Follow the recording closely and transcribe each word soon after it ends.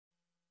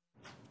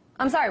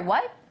I'm sorry,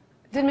 what?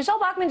 Did Michelle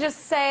Bachmann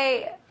just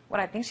say what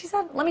I think she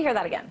said? Let me hear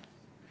that again.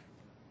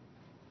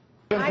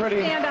 I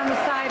stand on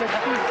the side of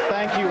peace.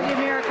 Thank you. For the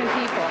American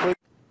people.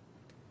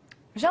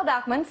 Michelle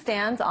Bachmann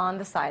stands on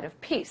the side of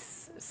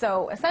peace.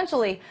 So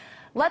essentially,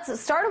 let's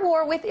start a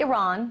war with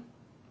Iran.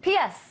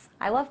 P.S.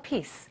 I love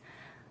peace.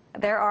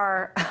 There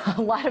are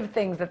a lot of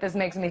things that this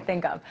makes me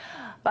think of.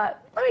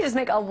 But let me just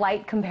make a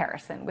light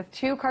comparison with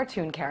two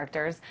cartoon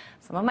characters,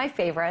 some of my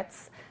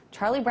favorites,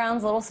 Charlie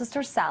Brown's little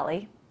sister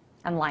Sally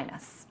and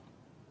Linus.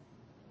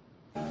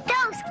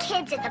 Those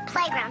kids at the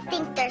playground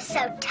think they're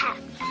so tough.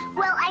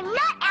 Well, I'm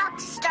not out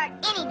to start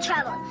any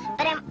trouble,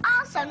 but I'm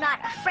also not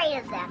afraid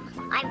of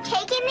them. I'm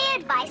taking the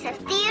advice of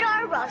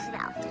Theodore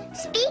Roosevelt.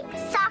 Speak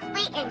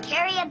softly and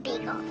carry a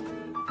beagle.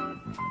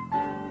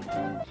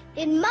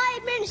 In my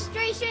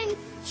administration,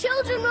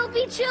 children will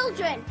be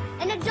children,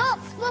 and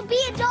adults will be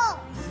adults.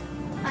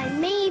 I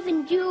may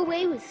even do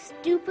away with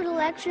stupid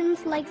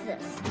elections like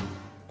this.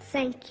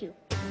 Thank you.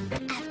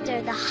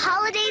 After the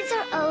holidays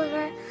are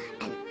over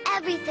and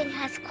everything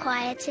has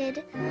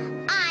quieted,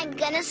 I'm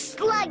gonna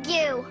slug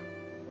you.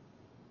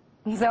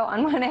 So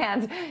on one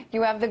hand,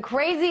 you have the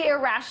crazy,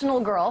 irrational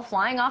girl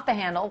flying off the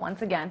handle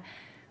once again.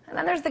 And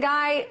then there's the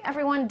guy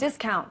everyone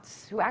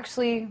discounts, who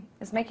actually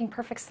is making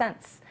perfect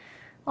sense.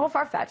 A little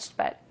far-fetched,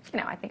 but, you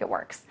know, I think it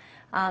works.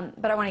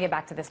 But I want to get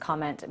back to this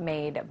comment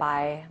made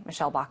by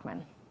Michelle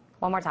Bachmann.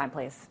 One more time,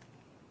 please.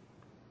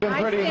 I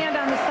stand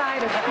on the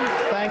side of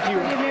peace. Thank you.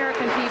 For the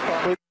American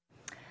people.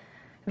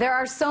 There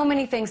are so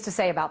many things to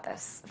say about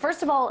this.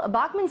 First of all,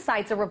 Bachmann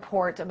cites a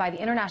report by the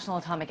International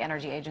Atomic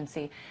Energy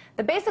Agency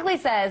that basically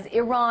says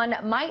Iran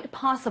might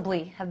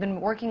possibly have been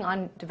working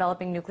on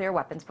developing nuclear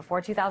weapons before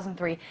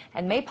 2003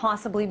 and may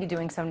possibly be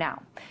doing so now.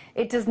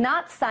 It does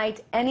not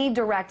cite any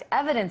direct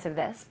evidence of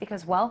this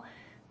because, well,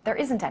 there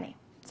isn't any.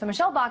 So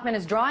Michelle Bachmann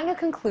is drawing a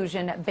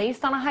conclusion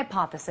based on a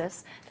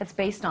hypothesis that's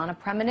based on a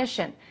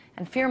premonition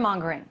and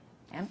fear-mongering,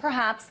 and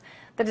perhaps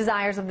the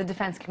desires of the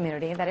defense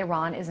community that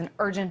Iran is an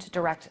urgent,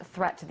 direct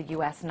threat to the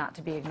U.S. not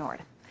to be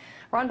ignored.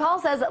 Ron Paul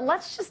says,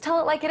 let's just tell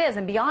it like it is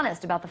and be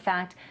honest about the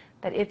fact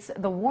that it's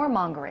the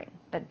warmongering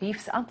that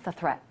beefs up the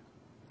threat.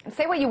 And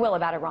say what you will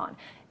about Iran,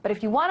 but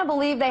if you want to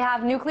believe they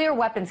have nuclear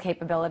weapons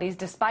capabilities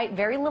despite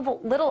very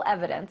little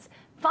evidence,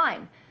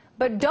 fine.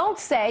 But don't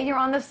say you're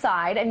on the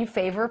side and you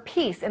favor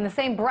peace in the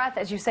same breath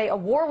as you say a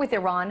war with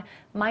Iran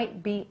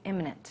might be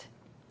imminent.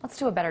 Let's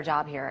do a better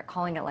job here at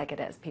calling it like it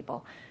is,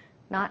 people.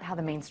 Not how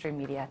the mainstream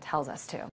media tells us to.